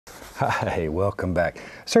Hi, welcome back.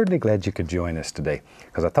 Certainly glad you could join us today,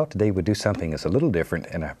 because I thought today we'd do something that's a little different,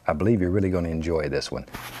 and I believe you're really going to enjoy this one.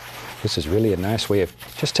 This is really a nice way of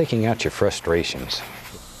just taking out your frustrations.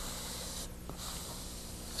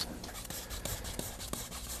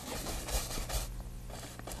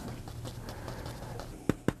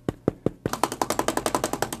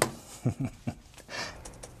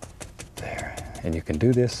 There, and you can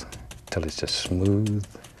do this till it's just smooth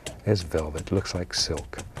as velvet. Looks like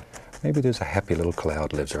silk. Maybe there's a happy little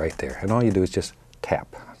cloud lives right there, and all you do is just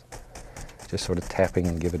tap. Just sort of tapping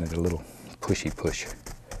and giving it a little pushy push.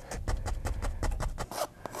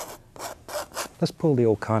 Let's pull the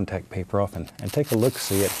old contact paper off and take a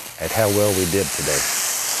look-see at how well we did today.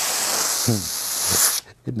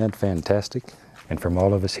 Isn't that fantastic? And from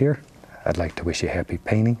all of us here, I'd like to wish you happy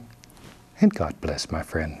painting, and God bless, my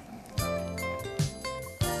friend.